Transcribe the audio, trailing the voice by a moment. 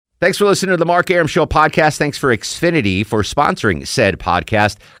Thanks for listening to the Mark Arum Show podcast. Thanks for Xfinity for sponsoring said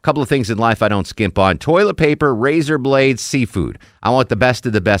podcast. A couple of things in life I don't skimp on. Toilet paper, razor blades, seafood. I want the best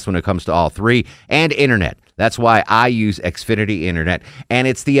of the best when it comes to all three. And internet. That's why I use Xfinity Internet. And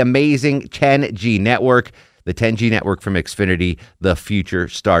it's the amazing 10G network. The 10G network from Xfinity. The future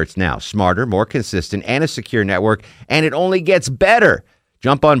starts now. Smarter, more consistent, and a secure network. And it only gets better.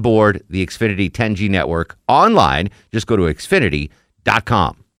 Jump on board the Xfinity 10G network online. Just go to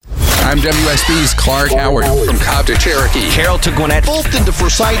Xfinity.com. I'm WSB's Clark Howard. From Cobb to Cherokee, Carroll to Gwinnett, Fulton to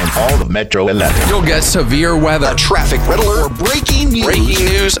Forsyth, and all the Metro 11. You'll get severe weather, a traffic red alert, or breaking news. Breaking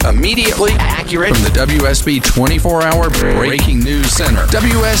news immediately, accurate from the WSB 24-hour Breaking News Center.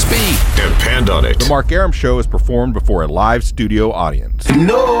 WSB. Depend on it. The Mark Arum Show is performed before a live studio audience.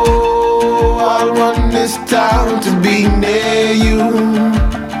 No, I run this town to be near you.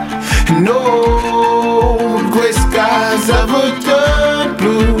 No gray skies ever turn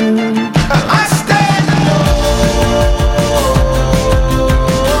blue. I stand alone.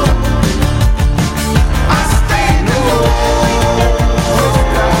 I stand alone.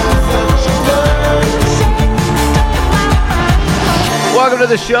 Welcome to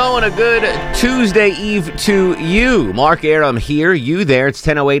the show and a good Tuesday Eve to you. Mark Arum here, you there. It's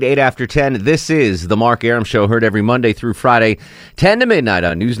 10:08, 8 after 10. This is the Mark Arum Show, heard every Monday through Friday, 10 to midnight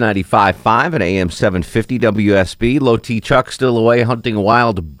on News 95.5 and AM 750 WSB. Low T Chuck still away hunting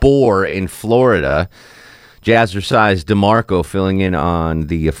wild boar in Florida. Jazzercise DeMarco filling in on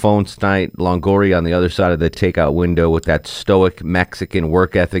the phone tonight. Longoria on the other side of the takeout window with that stoic Mexican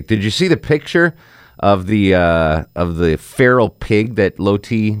work ethic. Did you see the picture of the feral pig that Low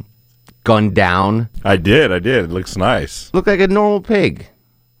T gunned down? I did. It looks nice. Looked like a normal pig.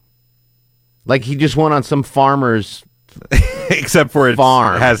 Like he just went on some farmer's Except for it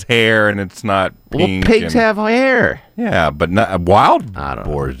has hair and it's not pink. Well, pigs have hair. Yeah, but not wild I don't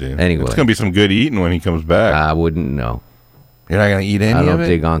boars know. do. Anyway. It's going to be some good eating when he comes back. I wouldn't know. You're not going to eat any I of don't it?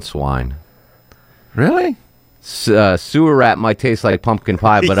 dig on swine. Really? Sewer rat might taste like pumpkin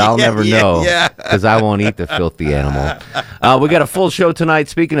pie, but I'll never know yeah. because I won't eat the filthy animal. We got a full show tonight.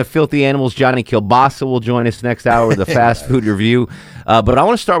 Speaking of filthy animals, Johnny Kilbasa will join us next hour with a fast food review. But I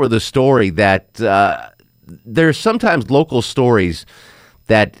want to start with a story that there's sometimes local stories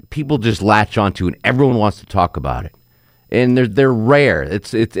that people just latch onto and everyone wants to talk about it. And they're rare.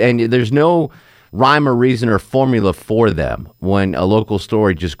 And there's no rhyme or reason or formula for them when a local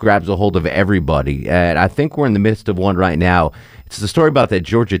story just grabs a hold of everybody. And I think we're in the midst of one right now. It's the story about that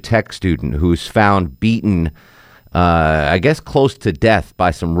Georgia Tech student who's found beaten, I guess, close to death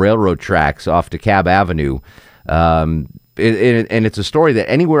by some railroad tracks off DeKalb Avenue. And it's a story that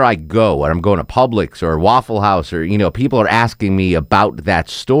anywhere I go, when I'm going to Publix or Waffle House or, people are asking me about that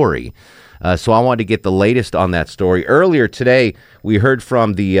story. So I wanted to get the latest on that story. Earlier today, we heard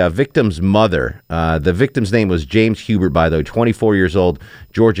from the victim's mother. The victim's name was James Hubert, by the way, 24 years old,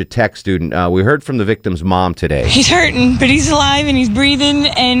 Georgia Tech student. We heard from the victim's mom today. He's hurting, but he's alive and he's breathing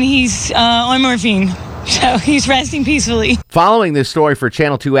and he's on morphine. So he's resting peacefully. Following this story for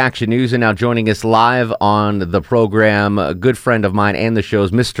Channel 2 Action News, and now joining us live on the program, a good friend of mine and the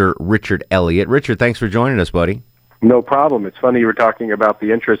show's Mr. Richard Elliott. Richard, thanks for joining us, buddy. No problem. It's funny you were talking about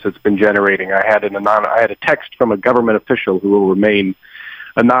the interest it's been generating. I had a text from a government official who will remain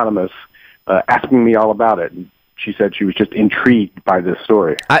anonymous, asking me all about it. And she said she was just intrigued by this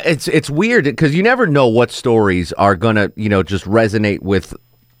story. It's weird because you never know what stories are gonna just resonate with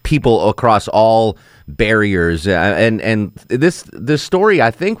people across all barriers. And this story,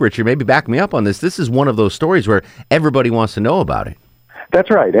 I think, Richard, maybe back me up on this. This is one of those stories where everybody wants to know about it. That's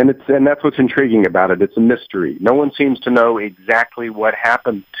right, and that's what's intriguing about it. It's a mystery. No one seems to know exactly what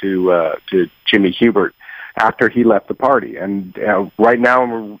happened to Jimmy Hubert after he left the party, and right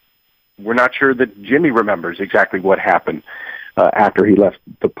now we're not sure that Jimmy remembers exactly what happened after he left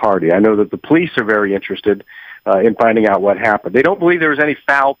the party. I know that the police are very interested in finding out what happened. They don't believe there was any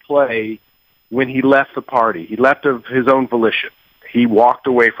foul play when he left the party. He left of his own volition. He walked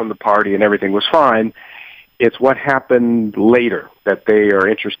away from the party, and everything was fine. It's what happened later that they are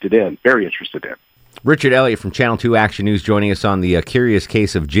very interested in. Richard Elliott from Channel 2 Action News joining us on the curious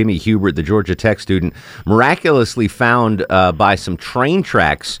case of Jimmy Hubert, the Georgia Tech student, miraculously found by some train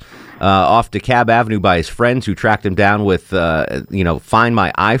tracks off DeKalb Avenue by his friends who tracked him down with, Find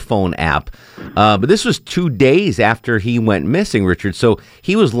My iPhone app. But this was 2 days after he went missing, Richard. So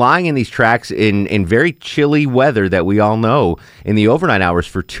he was lying in these tracks in very chilly weather that we all know in the overnight hours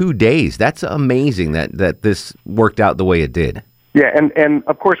for 2 days. That's amazing that this worked out the way it did. Yeah, and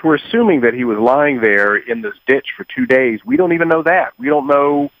of course we're assuming that he was lying there in this ditch for 2 days. We don't even know that. We don't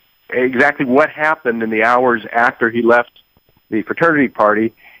know exactly what happened in the hours after he left the fraternity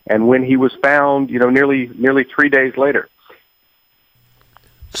party. and when he was found, nearly 3 days later.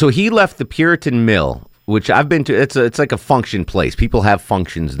 So he left the Puritan Mill, which I've been to. It's like a function place. People have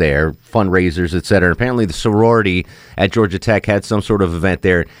functions there, fundraisers, et cetera. Apparently, the sorority at Georgia Tech had some sort of event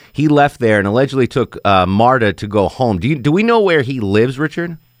there. He left there and allegedly took Marta to go home. Do we know where he lives,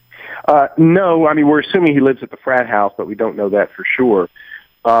 Richard? No, I mean, we're assuming he lives at the frat house, but we don't know that for sure.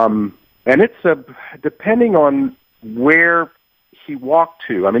 And it's depending on where he walked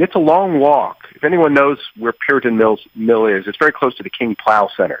to. I mean, it's a long walk. If anyone knows where Puritan Mill is, it's very close to the King Plow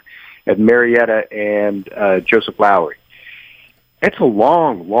Center at Marietta and Joseph Lowry. It's a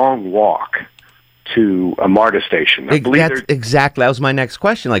long, long walk to a MARTA station. Exactly. That was my next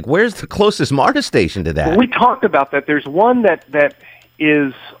question. Like, where's the closest MARTA station to that? Well, we talked about that. There's one that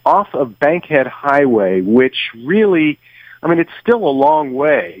is off of Bankhead Highway, which really, I mean, it's still a long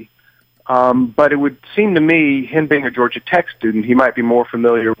way. But it would seem to me, him being a Georgia Tech student, he might be more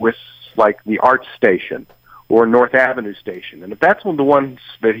familiar with, like, the Arts Station or North Avenue Station. And if that's one of the ones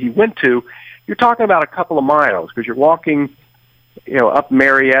that he went to, you're talking about a couple of miles because you're walking, up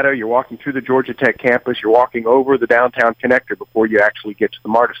Marietta, you're walking through the Georgia Tech campus, you're walking over the downtown connector before you actually get to the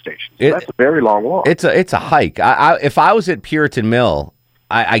MARTA station. So that's a very long walk. It's a hike. If I was at Puritan Mill,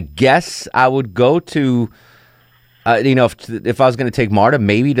 I guess I would go to... if I was going to take MARTA,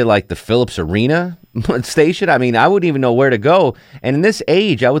 maybe to like the Phillips Arena station. I mean, I wouldn't even know where to go. And in this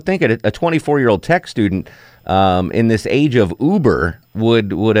age, I would think a 24-year-old tech student in this age of Uber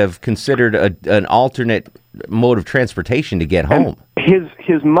would have considered an alternate mode of transportation to get home. And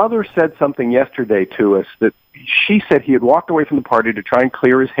his mother said something yesterday to us that she said he had walked away from the party to try and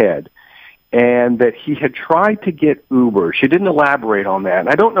clear his head, and that he had tried to get Uber. She didn't elaborate on that. And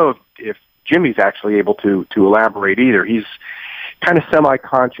I don't know if Jimmy's actually able to elaborate either. He's kind of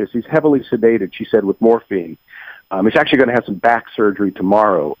semi-conscious. He's heavily sedated, she said, with morphine. He's actually going to have some back surgery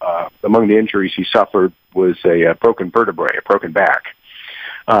tomorrow. Among the injuries he suffered was a broken vertebrae, a broken back.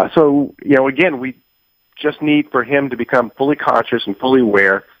 So, again, we just need for him to become fully conscious and fully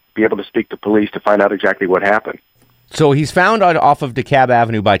aware, be able to speak to police to find out exactly what happened. So he's found off of DeKalb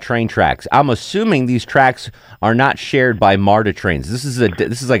Avenue by train tracks. I'm assuming these tracks are not shared by MARTA trains. This is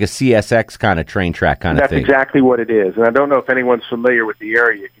like a CSX kind of train track kind of thing. That's exactly what it is. And I don't know if anyone's familiar with the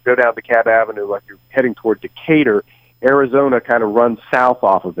area. If you go down DeKalb Avenue like you're heading toward Decatur, Arizona kind of runs south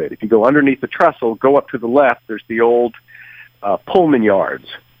off of it. If you go underneath the trestle, go up to the left, there's the old Pullman yards.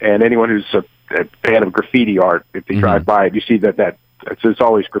 And anyone who's a fan of graffiti art, if they drive by it, you see that it's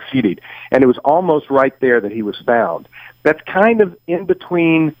always graffitied. And it was almost right there that he was found. That's kind of in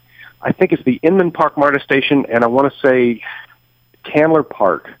between, I think it's the Inman Park MARTA station, and I want to say Candler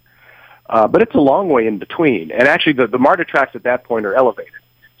Park. But it's a long way in between. And actually, the MARTA tracks at that point are elevated.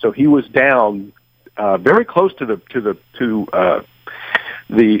 So he was down very close to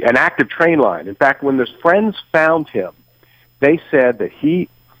an active train line. In fact, when his friends found him, they said he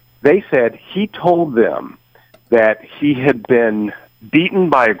told them that he had been beaten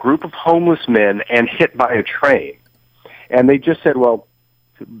by a group of homeless men and hit by a train. And they just said, well,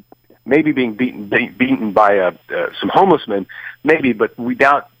 maybe being beaten by some homeless men, maybe, but we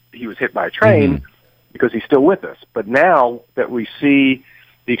doubt he was hit by a train because he's still with us. But now that we see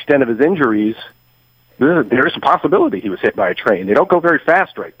the extent of his injuries, there is a possibility he was hit by a train. They don't go very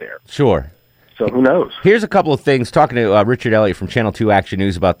fast right there. Sure. So who knows? Here's a couple of things. Talking to Richard Elliott from Channel 2 Action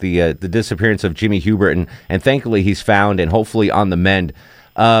News about the disappearance of Jimmy Hubert, and thankfully he's found and hopefully on the mend.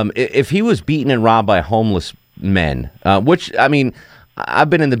 If he was beaten and robbed by homeless men, which, I mean,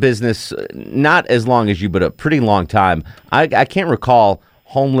 I've been in the business not as long as you, but a pretty long time. I can't recall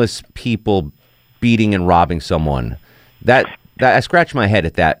homeless people beating and robbing someone. That I scratch my head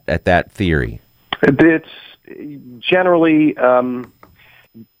at that theory. It's generally...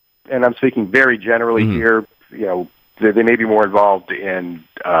 and I'm speaking very generally here, they may be more involved in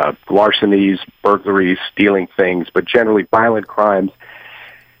larcenies, burglaries, stealing things, but generally violent crimes.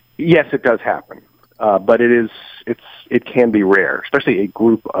 Yes, it does happen, but it can be rare, especially a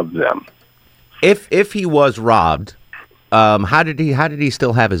group of them. If he was robbed, how did he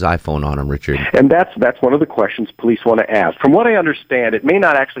still have his iPhone on him, Richard? And that's one of the questions police want to ask. From what I understand, it may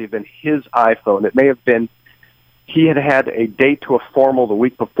not actually have been his iPhone. It may have been he had a date to a formal the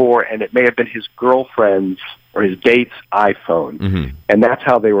week before, and it may have been his girlfriend's or his date's iPhone. And that's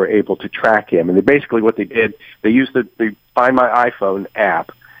how they were able to track him. And basically what they did, they used the Find My iPhone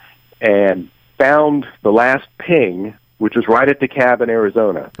app and found the last ping, which was right at DeKalb in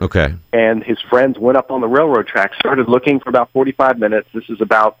Arizona. Okay. And his friends went up on the railroad track, started looking for about 45 minutes. This is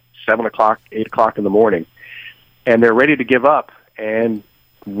about 7 o'clock, 8 o'clock in the morning. And they're ready to give up. And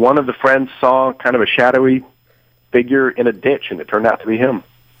one of the friends saw kind of a shadowy figure in a ditch, and it turned out to be him.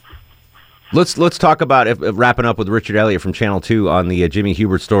 Let's talk about wrapping up with Richard Elliott from Channel 2 on the Jimmy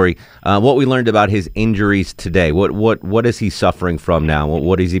Hubert story. What we learned about his injuries today. What is he suffering from now?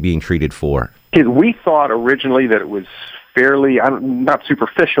 What is he being treated for? We thought originally that it was fairly, not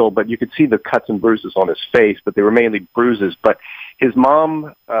superficial, but you could see the cuts and bruises on his face, but they were mainly bruises. But his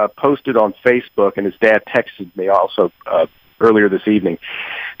mom posted on Facebook, and his dad texted me also earlier this evening,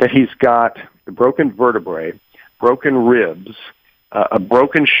 that he's got a broken vertebrae, broken ribs, a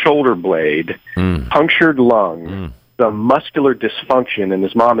broken shoulder blade, punctured lung, some muscular dysfunction, and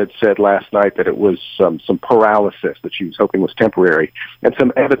his mom had said last night that it was some paralysis that she was hoping was temporary, and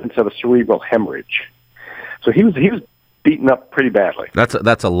some evidence of a cerebral hemorrhage. So he was beaten up pretty badly.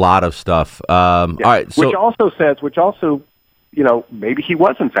 That's a lot of stuff. All right, so which also, maybe he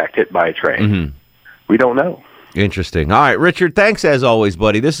was in fact hit by a train. We don't know. Interesting. All right, Richard, thanks as always,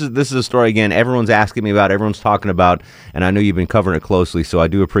 buddy. This is a story, again, everyone's asking me about, everyone's talking about, and I know you've been covering it closely, so I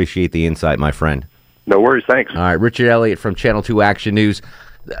do appreciate the insight, my friend. No worries, thanks. All right, Richard Elliott from Channel 2 Action News.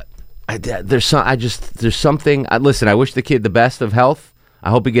 There's something. Listen, I wish the kid the best of health. I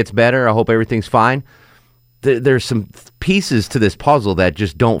hope he gets better. I hope everything's fine. There's some pieces to this puzzle that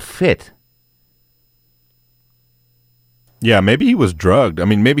just don't fit. Yeah, maybe he was drugged. I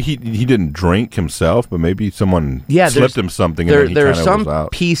mean, maybe he didn't drink himself, but maybe someone slipped him something. There are some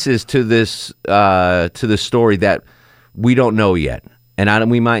pieces to this story that we don't know yet, and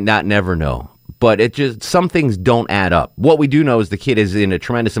we might not never know. But some things don't add up. What we do know is the kid is in a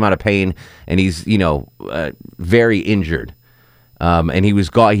tremendous amount of pain, and he's very injured, and he's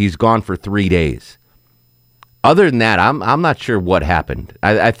gone for 3 days. Other than that, I'm not sure what happened.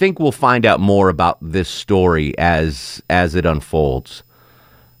 I think we'll find out more about this story as it unfolds.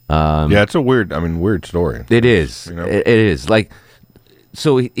 It's a weird story. It is. It is. Like,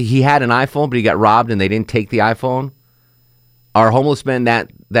 so he had an iPhone, but he got robbed, and they didn't take the iPhone. Are homeless men that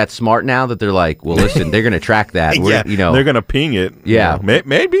smart now that they're like, well, listen, they're going to track that. They're going to ping it. Yeah,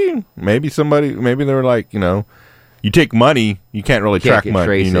 maybe somebody. Maybe they were like, you take money, you can't really track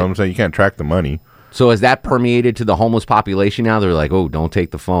money. You know what I'm saying? You can't track the money. So has that permeated to the homeless population now? They're like, oh, don't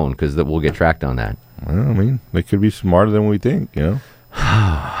take the phone because we'll get tracked on that. Well, I mean, they could be smarter than we think,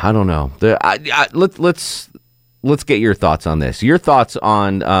 I don't know. Let's get your thoughts on this. Your thoughts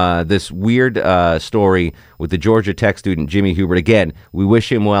on this weird story with the Georgia Tech student, Jimmy Hubert. Again, we wish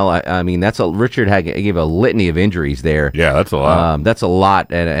him well. I mean, Richard gave a litany of injuries there. Yeah, that's a lot. That's a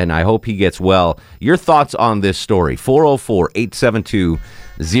lot, and I hope he gets well. Your thoughts on this story, 404-872-0750,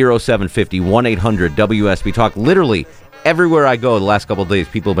 1-800-WSB Talk. Literally, everywhere I go the last couple of days,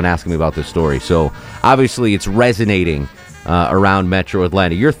 people have been asking me about this story. So, obviously, it's resonating around Metro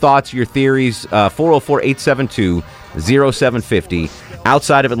Atlanta. Your thoughts, your theories, 404-872-0750.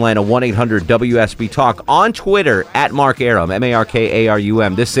 Outside of Atlanta, 1-800-WSB Talk. On Twitter, at Mark Arum,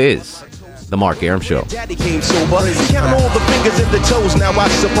 MarkArum. This is The Mark Arum Show. Daddy came sober. Count all the fingers and the toes. Now I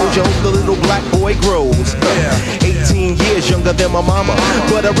suppose you hope the little black boy grows. 18 years younger than my mama.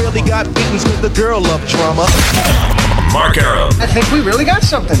 But I really got beatings with the girl of drama. Mark Arum. I think we really got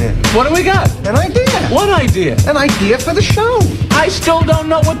something here. What do we got? An idea. What idea? An idea for the show. I still don't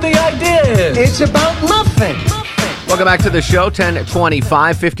know what the idea is. It's about nothing. Welcome back to the show,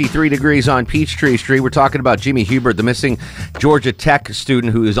 10:25, 53 degrees on Peachtree Street. We're talking about Jimmy Hubert, the missing Georgia Tech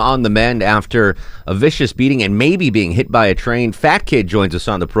student who is on the mend after a vicious beating and maybe being hit by a train. Fat Kid joins us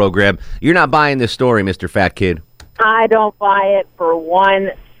on the program. You're not buying this story, Mr. Fat Kid. I don't buy it for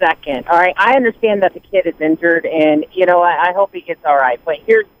 1 second. All right, I understand that the kid is injured, and, I hope he gets all right. But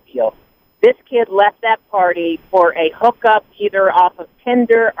here's the deal. This kid left that party for a hookup either off of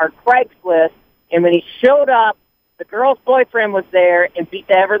Tinder or Craigslist, and when he showed up, the girl's boyfriend was there and beat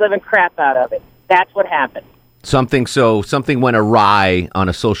the ever-living crap out of it. That's what happened. Something went awry on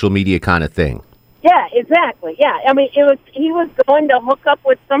a social media kind of thing. Yeah, exactly. Yeah, I mean, he was going to hook up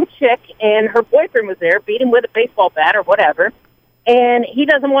with some chick, and her boyfriend was there, beat him with a baseball bat or whatever, and he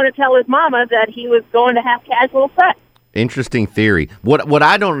doesn't want to tell his mama that he was going to have casual sex. Interesting theory. What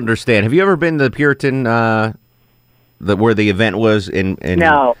I don't understand, have you ever been to the Puritan, where the event was in?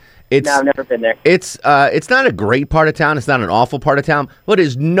 No. No, I've never been there. It's not a great part of town. It's not an awful part of town, but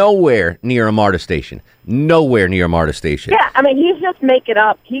it's nowhere near a MARTA station. Nowhere near a MARTA station. Yeah, I mean, he's just making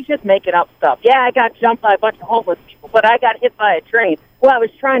up stuff. Yeah, I got jumped by a bunch of homeless people, but I got hit by a train. Well, I was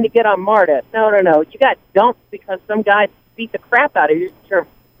trying to get on MARTA. No. You got dumped because some guy beat the crap out of you for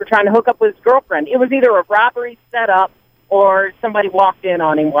trying to hook up with his girlfriend. It was either a robbery set up or somebody walked in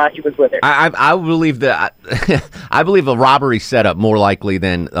on him while he was with her. I believe that. I believe a robbery setup more likely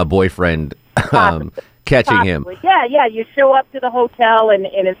than a boyfriend catching him. Yeah. You show up to the hotel, and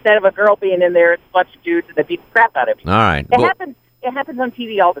instead of a girl being in there, it's a bunch of dudes, and they beat the crap out of you. All right. It happens on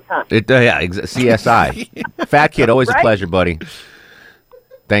TV all the time. CSI. Fat Kid, always a pleasure, buddy.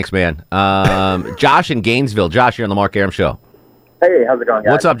 Thanks, man. Josh in Gainesville. Josh, you're on the Mark Arum Show. Hey, how's it going,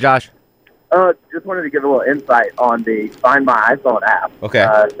 guys? What's up, Josh? Just wanted to give a little insight on the Find My iPhone app. Okay.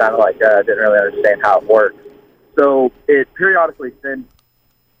 It sounded like I didn't really understand how it works. So it periodically sends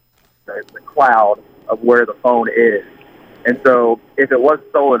the cloud of where the phone is. And so if it was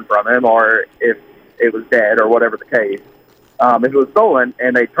stolen from him or if it was dead or whatever the case, if it was stolen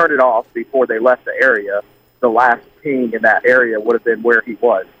and they turned it off before they left the area, the last ping in that area would have been where he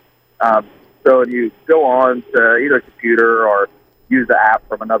was. So you go on to either a computer or use the app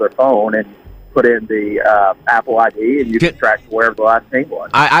from another phone and put in the Apple ID, and you can track wherever the last ping was.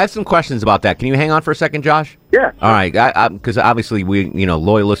 I have some questions about that. Can you hang on for a second, Josh? Yeah. All right, because obviously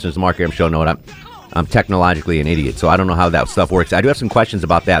loyal listeners to the Mark Arum Show know what I'm technologically an idiot, so I don't know how that stuff works. I do have some questions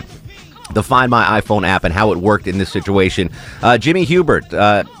about that. The Find My iPhone app and how it worked in this situation. Jimmy Hubert,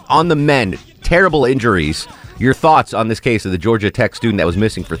 on the mend, terrible injuries. Your thoughts on this case of the Georgia Tech student that was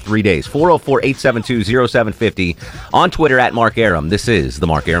missing for 3 days. 404-872-0750. On Twitter at Mark Arum. This is The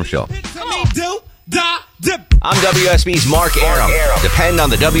Mark Arum Show. I'm WSB's Mark Arum. Depend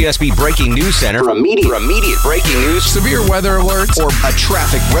on the WSB Breaking News Center for immediate breaking news, severe weather alerts, or a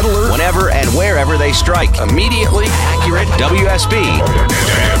traffic red alert. whenever and wherever they strike. immediately accurate WSB.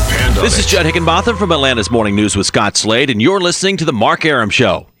 This is Judd Hickenbotham from Atlanta's Morning News with Scott Slade, and you're listening to The Mark Arum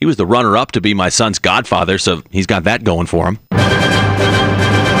Show. He was the runner-up to be my son's godfather, so he's got that going for him.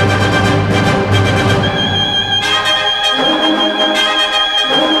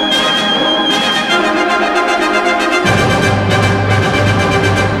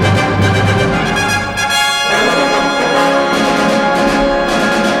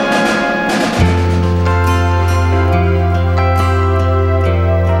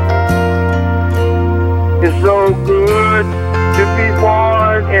 It's so good to be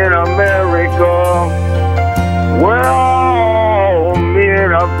born in America, where all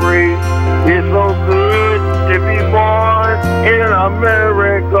men are free. It's so good to be born in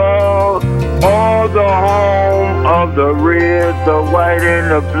America, all the home of the red, the white, and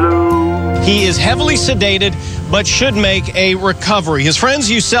the blue. He is heavily sedated, but should make a recovery. His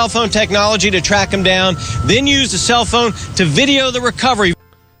friends use cell phone technology to track him down, then use the cell phone to video the recovery.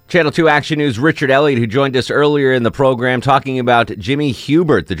 Channel 2 Action News' Richard Elliott, who joined us earlier in the program, talking about Jimmy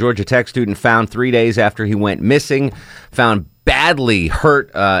Hubert, the Georgia Tech student found 3 days after he went missing, found badly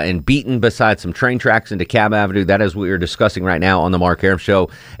hurt and beaten beside some train tracks into Cab Avenue. That is what we're discussing right now on the Mark Arum Show,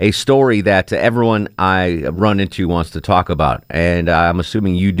 a story that everyone I run into wants to talk about, and I'm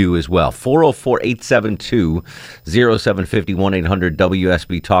assuming you do as well. 404-872-0750,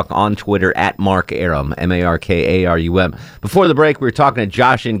 1-800-WSB-TALK, on Twitter at Mark Arum, MarkArum. Before the break, we were talking to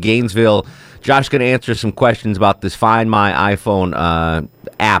Josh in Gainesville. Josh going to answer some questions about this Find My iPhone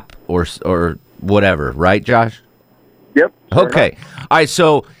app or whatever, right, Josh? Yep. Okay. All right.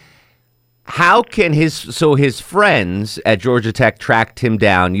 So how can his friends at Georgia Tech tracked him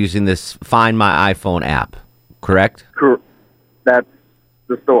down using this Find My iPhone app, correct? Correct. That's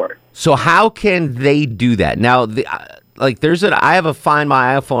the story. So how can they do that? Now, I have a Find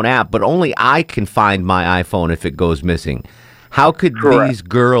My iPhone app, but only I can find my iPhone if it goes missing. How could these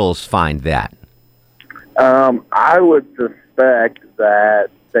girls find that? I would suspect that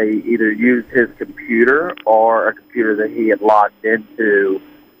they either used his computer or a computer that he had logged into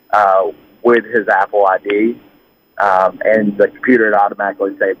with his Apple ID, and the computer had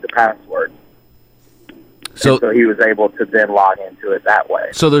automatically saved the password. So he was able to then log into it that way.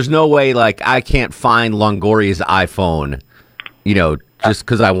 So there's no way, I can't find Longoria's iPhone, just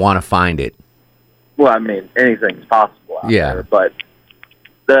because I want to find it. Well, I mean, anything's possible out there, but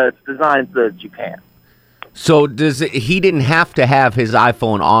it's designed so that you can. So he didn't have to have his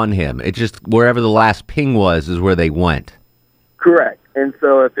iPhone on him. It just wherever the last ping was is where they went. Correct. And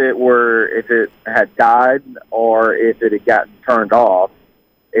so if it had died or if it had gotten turned off,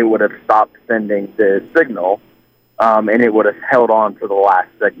 it would have stopped sending the signal, and it would have held on to the last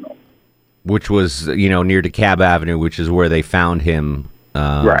signal. Which was, near DeKalb Avenue, which is where they found him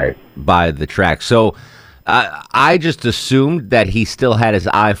right by the track. So I just assumed that he still had his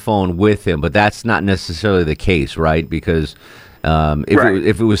iPhone with him, but that's not necessarily the case, right? Because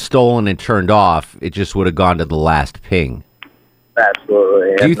if it was stolen and turned off, it just would have gone to the last ping.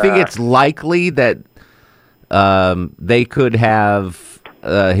 Absolutely. Do you think it's likely that they could have,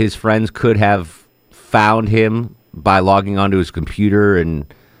 his friends could have found him by logging onto his computer and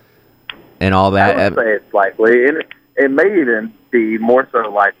all that? I would say it's likely. And it may even be more so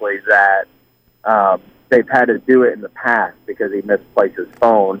likely that they've had to do it in the past because he misplaced his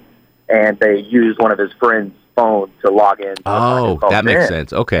phone, and they used one of his friends' phone to log in. Oh, that makes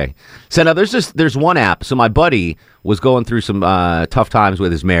sense. Okay. So now there's one app. So my buddy was going through some tough times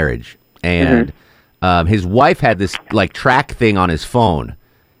with his marriage, and his wife had this like track thing on his phone,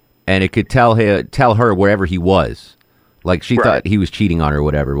 and it could tell her wherever he was. Like she thought he was cheating on her,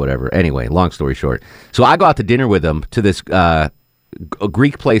 whatever. Anyway, long story short. So I go out to dinner with him to this a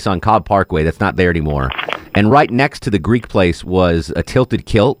Greek place on Cobb Parkway that's not there anymore. And right next to the Greek place was a Tilted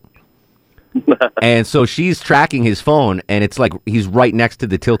Kilt. And so she's tracking his phone, and it's like he's right next to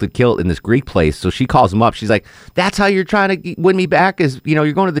the Tilted Kilt in this Greek place. So she calls him up. She's like, "That's how you're trying to win me back? Is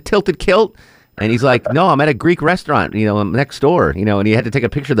you're going to the Tilted Kilt?" And he's like, "No, I'm at a Greek restaurant, next door, and he had to take a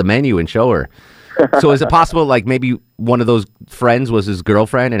picture of the menu and show her." So is it possible, like maybe one of those friends was his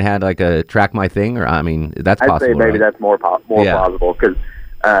girlfriend and had like a track my thing, or that's possible. I'd say maybe that's more plausible because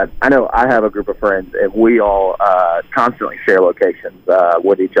I know I have a group of friends and we all constantly share locations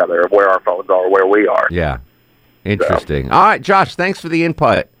with each other of where our phones are, where we are. Yeah, interesting. So. All right, Josh, thanks for the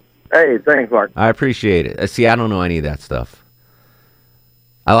input. Hey, thanks, Mark. I appreciate it. See, I don't know any of that stuff.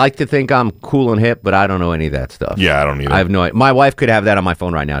 I like to think I'm cool and hip, but I don't know any of that stuff. Yeah, I don't either. I have no idea. My wife could have that on my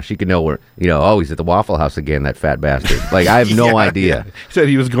phone right now. She could know where, he's at the Waffle House again, that fat bastard. Like, I have no idea. He said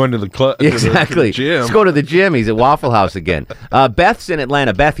he was going to the club. Exactly. To the gym. Let's go to the gym. He's at Waffle House again. Beth's in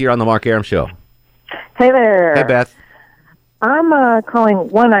Atlanta. Beth, you're on the Mark Arum Show. Hey there. Hey, Beth. I'm calling.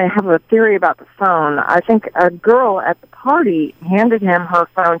 One, I have a theory about the phone. I think a girl at the party handed him her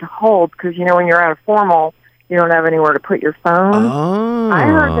phone to hold because, when you're at a formal, you don't have anywhere to put your phone. Oh. I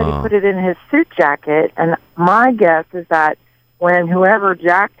heard that he put it in his suit jacket, and my guess is that when whoever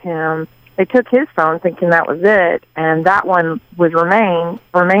jacked him, they took his phone thinking that was it, and that one was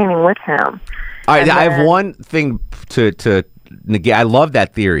remaining with him. All right, I have one thing to negate. I love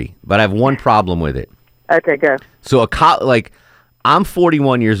that theory, but I have one problem with it. Okay, go. So I'm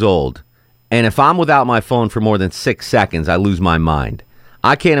 41 years old, and if I'm without my phone for more than 6 seconds, I lose my mind.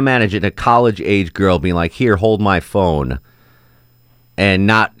 I can't imagine a college-age girl being like, "Here, hold my phone," and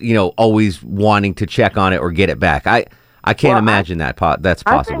not, always wanting to check on it or get it back. I can't imagine that's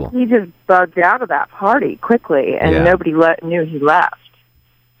possible. I think he just bugged out of that party quickly, and nobody knew he left.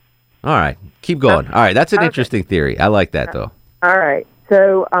 All right, keep going. All right, that's an interesting theory. I like that, though. All right.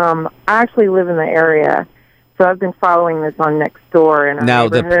 So I actually live in the area, so I've been following this on Nextdoor in our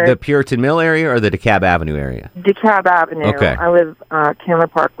neighborhood. The Puritan Mill area or the DeKalb Avenue area? DeKalb Avenue. Okay. I live Candler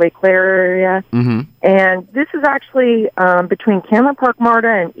Park, Lake Claire area. Mm-hmm. And this is actually between Candler Park MARTA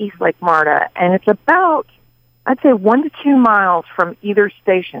and East Lake MARTA, and it's about, I'd say, 1 to 2 miles from either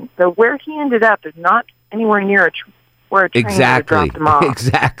station. So where he ended up is not anywhere near where a train dropped him off.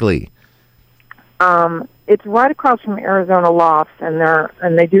 Exactly. It's right across from Arizona Lofts, and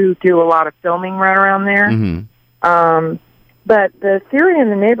they do a lot of filming right around there. Mm-hmm. But the theory in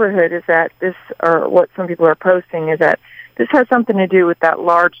the neighborhood is that this, or what some people are posting, is that this has something to do with that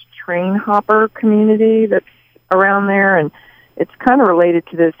large train hopper community that's around there, and it's kind of related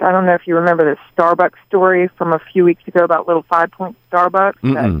to this. I don't know if you remember the Starbucks story from a few weeks ago about little 5 Point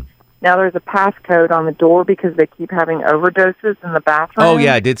Starbucks. Now there's a passcode on the door because they keep having overdoses in the bathroom. Oh,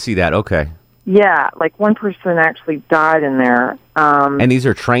 yeah, I did see that. Okay. Yeah, like one person actually died in there. And these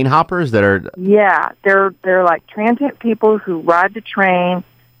are train hoppers that are... Yeah, they're like transient people who ride the train.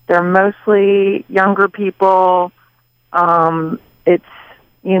 They're mostly younger people. It's,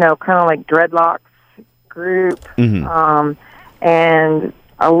 kind of like dreadlocks group. Mm-hmm. And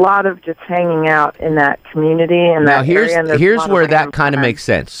a lot of just hanging out in that community. And now, here's where that kind of makes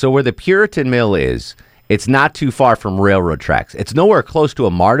sense. So where the Puritan Mill is... It's not too far from railroad tracks. It's nowhere close to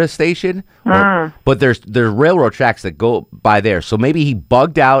a MARTA station, but there's railroad tracks that go by there. So maybe he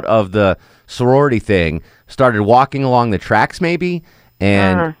bugged out of the sorority thing, started walking along the tracks maybe,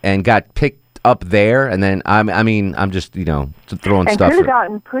 and got picked up there. And then I'm just throwing and stuff. And could have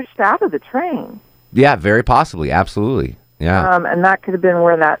gotten pushed out of the train. Yeah, very possibly, absolutely. Yeah, and that could have been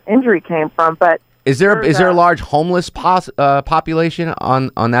where that injury came from. But is there a large homeless population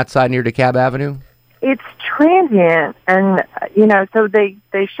on that side near DeKalb Avenue? It's transient, and, so they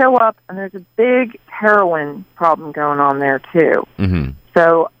show up, and there's a big heroin problem going on there, too. Mm-hmm.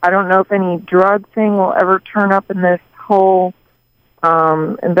 So I don't know if any drug thing will ever turn up in this whole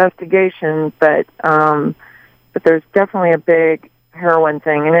investigation, but there's definitely a big heroin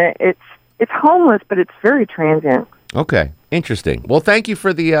thing, and it's homeless, but it's very transient. Okay, interesting. Well, thank you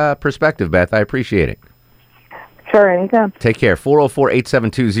for the perspective, Beth. I appreciate it. Sure, anytime. Take care.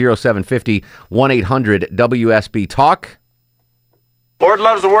 404-872-0750, 1-800-WSB-TALK. Lord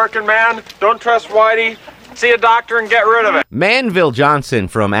loves a working man. Don't trust Whitey. See a doctor and get rid of it. Manville Johnson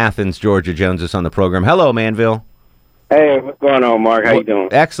from Athens, Georgia, joins us on the program. Hello, Manville. Hey, what's going on, Mark? How you doing?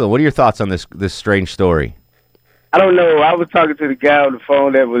 Excellent. What are your thoughts on this strange story? I don't know. I was talking to the guy on the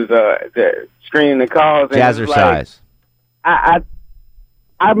phone that was that screening the calls. Jazzercise.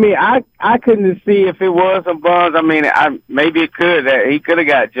 I mean, I couldn't see if it was some bums. I mean, maybe it could. He could have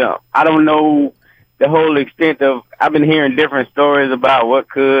got jumped. I don't know the whole extent of. I've been hearing different stories about what,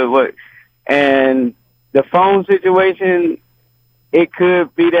 and the phone situation. It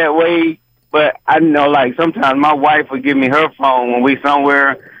could be that way, but I know, like, sometimes my wife would give me her phone when we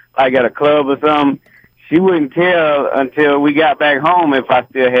somewhere, like at a club or something. She wouldn't tell until we got back home if I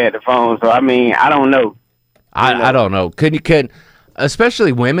still had the phone. So, I mean, I don't know. I don't know. Can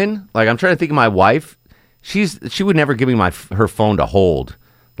especially women, like, I'm trying to think of my wife. She would never give me her phone to hold.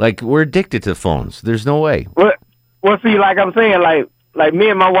 Like, we're addicted to phones. There's no way. Well, see, like I'm saying, like me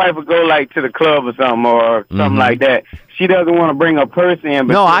and my wife would go like to the club or something like that. She doesn't want to bring her purse in,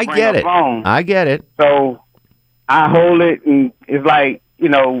 but no, she'll I bring get her it. phone. I get it. So I hold it, and it's like, you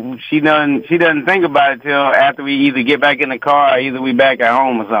know, she doesn't think about it till after we either get back in the car or either we back at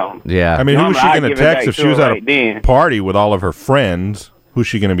home or something. Yeah. I mean, who's she going to text if she was at a party with all of her friends? Who's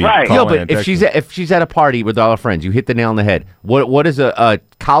she going to be calling? No, but if she's at a party with all her friends, you hit the nail on the head. What is a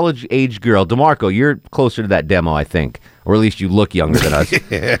college age girl? DeMarco, you're closer to that demo, I think, or at least you look younger than us.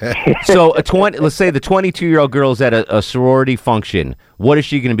 So let's say the 22-year-old girl's at a sorority function. What is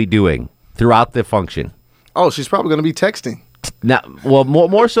she going to be doing throughout the function? Oh, she's probably going to be texting. Now, well,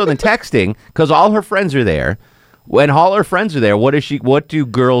 more so than texting, because all her friends are there. When all her friends are there, what do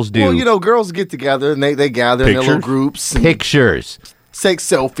girls do? Well, you know, girls get together and they gather in their little groups. And Pictures. take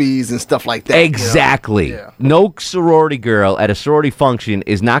selfies and stuff like that. Exactly. You know? Yeah. No sorority girl at a sorority function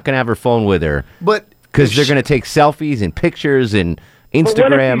is not going to have her phone with her. But because they're going to take selfies and pictures and Instagram.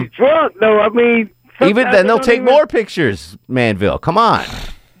 But what if she's drunk, though? I mean, even then they'll take more pictures, Manville. Come on.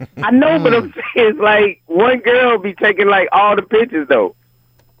 I know, but I'm saying it's like one girl be taking like all the pictures, though.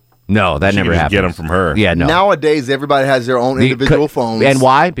 No, that never happens. Get them from her. Yeah, no. Nowadays, everybody has their own individual phones. And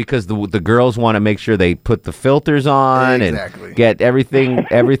why? Because the girls want to make sure they put the filters on and get everything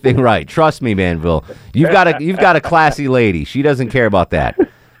right. Trust me, Manville. You've got a classy lady. She doesn't care about that.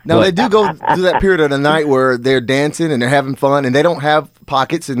 Now, they do go through that period of the night where they're dancing and they're having fun, and they don't have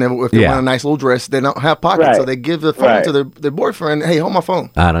pockets, and if they're wearing a nice little dress, they don't have pockets, so they give the phone to their boyfriend, hey, hold my phone.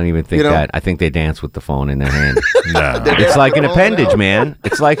 I don't even think that. I think they dance with the phone in their hand. No. It's like an appendage, man.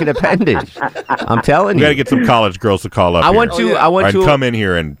 It's like an appendage. I'm telling you. We got to get some college girls to call up I went to come in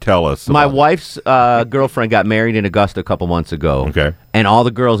here and tell us. My wife's girlfriend got married in Augusta a couple months ago. Okay. And all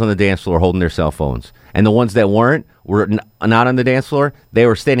the girls on the dance floor holding their cell phones. And the ones that weren't were not on the dance floor. They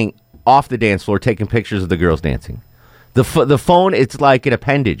were standing off the dance floor taking pictures of the girls dancing. The phone, it's like an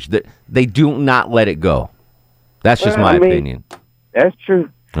appendage. That they do not let it go. That's just my opinion. That's true.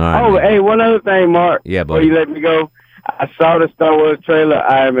 All right, hey, one other thing, Mark. Yeah, buddy. Before you let me go, I saw the Star Wars trailer.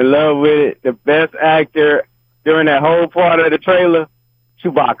 I am in love with it. The best actor during that whole part of the trailer,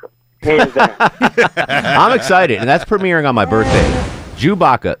 Chewbacca. Hands down. I'm excited, and that's premiering on my birthday.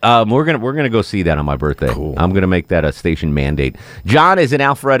 Chewbacca. We're gonna go see that on my birthday. Cool. I'm gonna make that a station mandate. John is in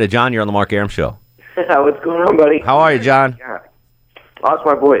Alpharetta. John, you're on the Mark Arum Show. What's going on, buddy? How are you, John? Yeah. Lost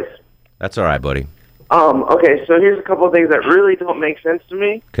my voice. That's all right, buddy. Okay, so here's a couple of things that really don't make sense to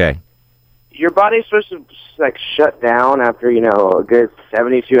me. Okay. Your body's supposed to like shut down after, a good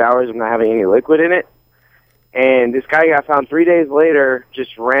 72 hours of not having any liquid in it. And this guy got found 3 days later,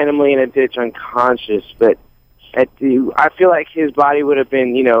 just randomly in a ditch, unconscious. But I feel like his body would have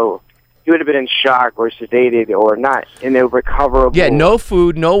been, he would have been in shock or sedated or not in a recoverable. Yeah, no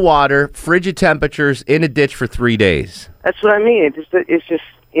food, no water, frigid temperatures, in a ditch for 3 days. That's what I mean. It's just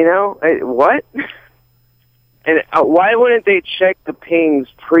what? And why wouldn't they check the pings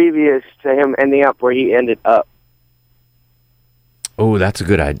previous to him ending up where he ended up? Oh, that's a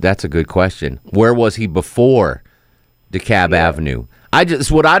good question. Where was he before DeKalb Avenue?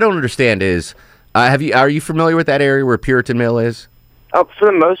 What I don't understand is, are you familiar with that area where Puritan Mill is? For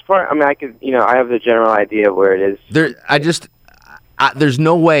the most part, I mean, I have the general idea of where it is. There's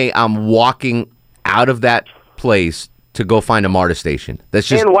no way I'm walking out of that place to go find a MARTA station. That's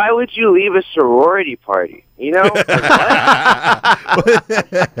just. And why would you leave a sorority party?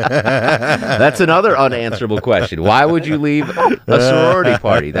 That's another unanswerable question. Why would you leave a sorority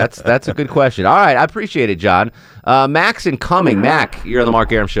party? That's a good question. All right, I appreciate it, John. Max and Cumming. Mac, you're on the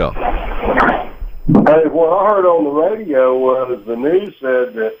Mark Arum Show. Hey, what I heard on the radio was the news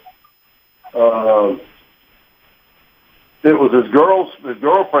said that it was his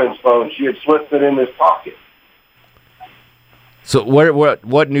girlfriend's phone. She had slipped it in his pocket. So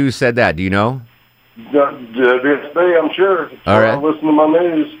what news said that? Do you know? WSB, I'm sure. All right. Listen to my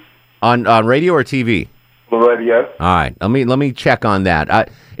news. On radio or TV? The radio. All right. Let me check on that.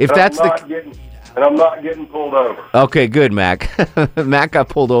 If that's and I'm not getting pulled over. Okay, good, Mac. Mac got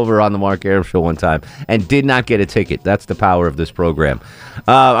pulled over on the Mark Arum Show one time and did not get a ticket. That's the power of this program.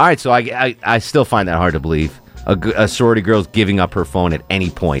 All right, so I still find that hard to believe. A sorority girl's giving up her phone at any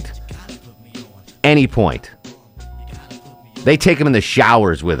point. Any point. They take them in the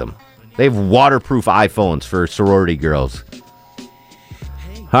showers with them. They have waterproof iPhones for sorority girls.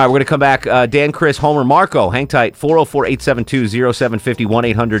 All right, we're going to come back. Dan, Chris, Homer, Marco, hang tight. 404-872-0750,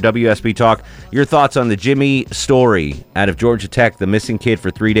 1-800-WSB Talk. Your thoughts on the Jimmy story out of Georgia Tech, the missing kid for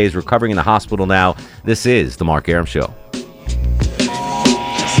 3 days, recovering in the hospital now. This is The Mark Arum Show.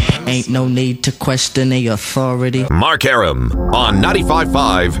 Ain't no need to question the authority. Mark Arum on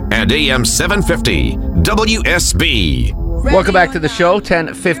 95.5 and AM 750 WSB. Welcome back to the show,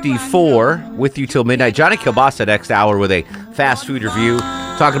 10:54, with you till midnight. Johnny Kilbasa next hour with a fast food review,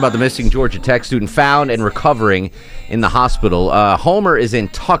 talking about the missing Georgia Tech student found and recovering in the hospital. Homer is in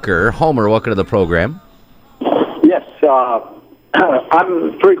Tucker. Homer, welcome to the program. Yes,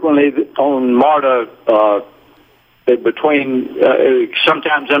 I'm frequently on MARTA between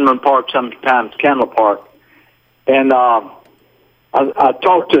sometimes Inman Park, sometimes Candler Park. And I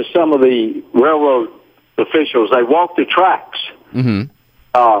talked to some of the railroad officials. They walk the tracks. Mm-hmm.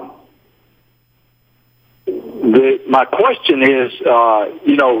 My question is, about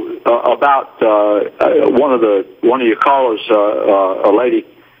one of your callers, a lady,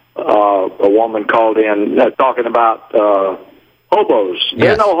 a woman called in talking about hobos.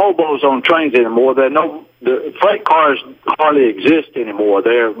 There are no hobos on trains anymore. The freight cars hardly exist anymore.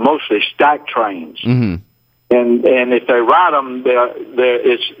 They're mostly stacked trains. Mm-hmm. And if they ride them,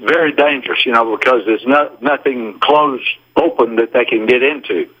 it's very dangerous, because there's nothing closed, open that they can get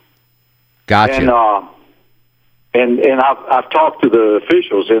into. Gotcha. And I've talked to the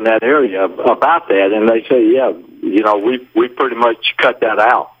officials in that area about that, and they say, we pretty much cut that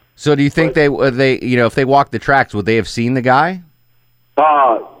out. So do you think they if they walked the tracks, would they have seen the guy?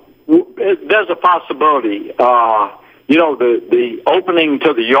 There's a possibility. The opening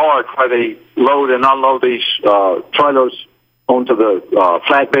to the yard where they load and unload these trailers onto the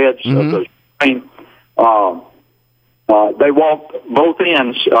flatbeds of the train, they walk both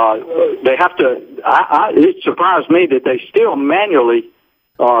ends. They have to. It surprised me that they still manually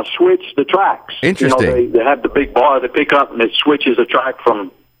switch the tracks. Interesting. They have the big bar they pick up, and it switches the track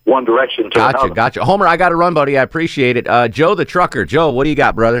from one direction to another. Gotcha. Homer, I got to run, buddy. I appreciate it. Joe the trucker. Joe, what do you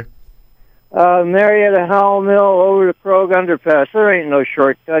got, brother? Marietta Howell Mill over the Krog underpass. There ain't no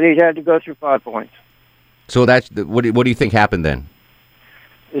shortcut. He had to go through 5 points. So that's what do you think happened then?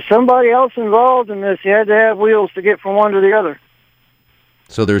 Is somebody else involved in this? He had to have wheels to get from one to the other.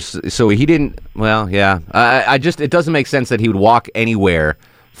 So he didn't. Well, yeah. It doesn't make sense that he would walk anywhere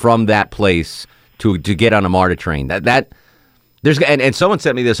from that place to get on a MARTA train. And someone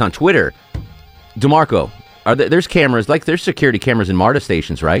sent me this on Twitter. DeMarco, there's cameras, like there's security cameras in MARTA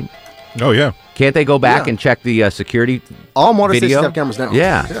stations, right? Oh, yeah. Can't they go back and check the security All MARTA video? stations have cameras now.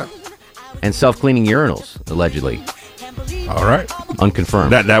 Yeah. And self-cleaning urinals, allegedly. All right.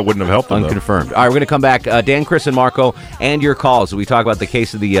 Unconfirmed. That wouldn't have helped them, Unconfirmed. All right, we're going to come back. Dan, Chris, and Marco, and your calls. We talk about the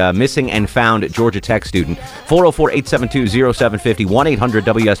case of the missing and found Georgia Tech student. 404-872-0750,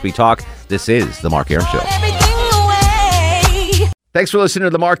 1-800-WSB Talk. This is The Mark Arum Show. Thanks for listening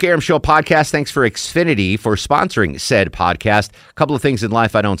to the Mark Arum Show podcast. Thanks for Xfinity for sponsoring said podcast. A couple of things in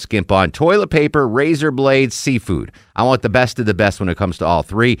life I don't skimp on. Toilet paper, razor blades, seafood. I want the best of the best when it comes to all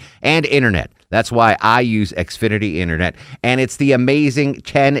three. And internet. That's why I use Xfinity Internet. And it's the amazing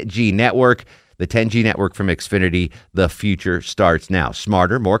 10G network. The 10G network from Xfinity. The future starts now.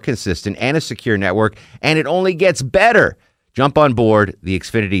 Smarter, more consistent, and a secure network. And it only gets better. Jump on board the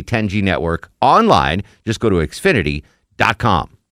Xfinity 10G network online. Just go to Xfinity.com.